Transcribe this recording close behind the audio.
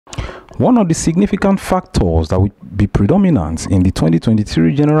One of the significant factors that will be predominant in the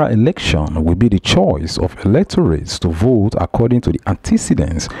 2023 general election will be the choice of electorates to vote according to the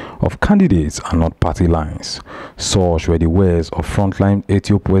antecedents of candidates and not party lines. Such were the words of frontline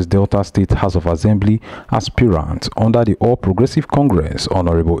Ethiope West Delta State House of Assembly aspirant under the All Progressive Congress,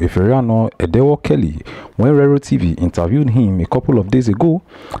 Honorable Eferiano Hon Kelly, when Rero TV interviewed him a couple of days ago,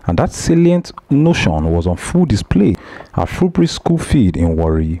 and that salient notion was on full display at FUPRE school field in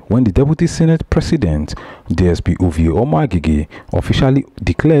Warri when the Deputy Senate President, DSP Omo-Agege, officially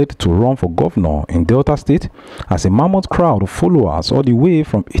declared to run for governor in Delta State, as a mammoth crowd of followers all the way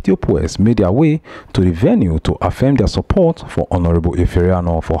from Ethiope West made their way to the venue to affirm their support for Honorable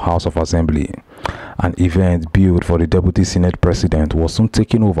Eferiano for House of Assembly. An event billed for the Deputy Senate President was soon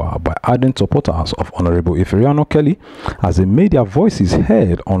taken over by ardent supporters of Honorable Eferiano Kelly, as they made their voices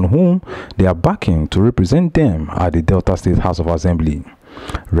heard on whom they are backing to represent them at the Delta State House of Assembly.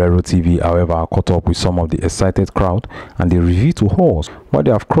 Rero TV, however, caught up with some of the excited crowd, and they revealed to us why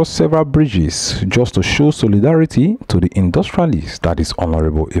they have crossed several bridges just to show solidarity to the industrialist that is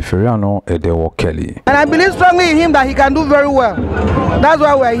Honorable Eferiano Hon Kelly. And I believe strongly in him that he can do very well. That's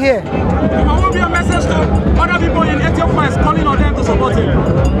why we're here. What will be a message to other people in Ethiopia calling on them to support him?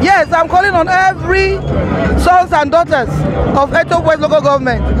 Yes, I'm calling on every sons and daughters of Ethiope local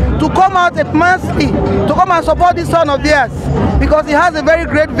government to come out immensely, to come and support this son of theirs, because he has a very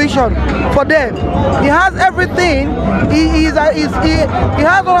great vision for them. He has everything. He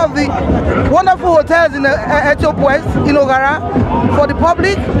has one of the wonderful hotels in Ethiope West, in Ogara, for the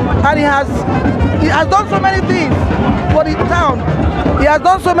public, and he has done so many things for the town. He has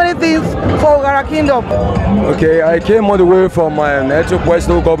done so many things for Ogara Kingdom. Okay, I came all the way from Ethiope West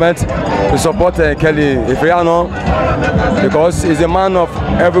local government to support Kelly Eferiano, because he's a man of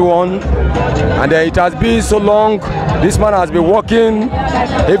everyone, and it has been so long. This man has been working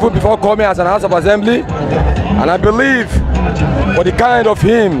even before coming as an House of Assembly, and I believe for the kind of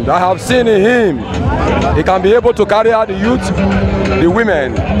him that I have seen in him, he can be able to carry out the youth, the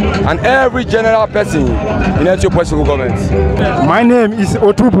women, and every general person in Ethiope West local government. My name is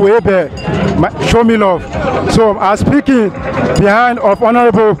Otubu Ebe, show me love. So I'm speaking behind of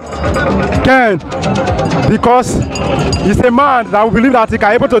Honorable Ken, because he's a man that we believe that he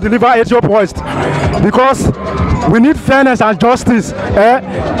can be able to deliver Ethiope West, because we need fairness and justice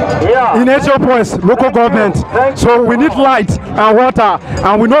in Ethiope West local government. So we need light and water,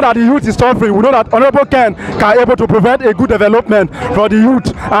 and we know that the youth is suffering. We know that Honorable Ken can be able to prevent a good development for the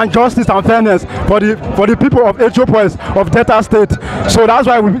youth, and justice and fairness for the people of Ethiope West of Delta State. So that's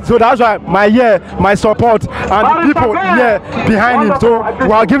why my support and the people here behind him. So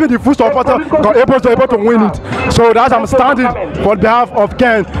we are giving the full support able to win it. So that's I'm standing for behalf of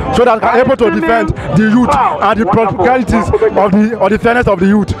Ken, so that I'm able to defend the youth and the practicalities of the fairness of the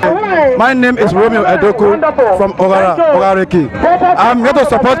youth. My name is Romeo Edoko from Ogareki. I'm here to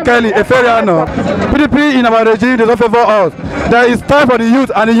support Kelly Eferiano. PDP in our regime does not favor us. There is time for the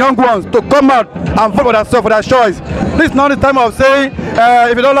youth and the young ones to come out and vote for themselves, for their choice. This is not the time of saying,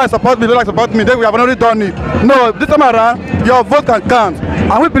 if you don't like support me, then we have already done it. No, this time around, your vote can count.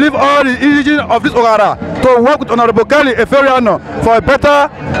 And we believe all the indigenous of this Ogara to work with Honorable Kelly Eferiano for a better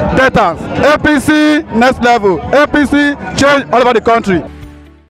Delta. APC next level. APC change all over the country.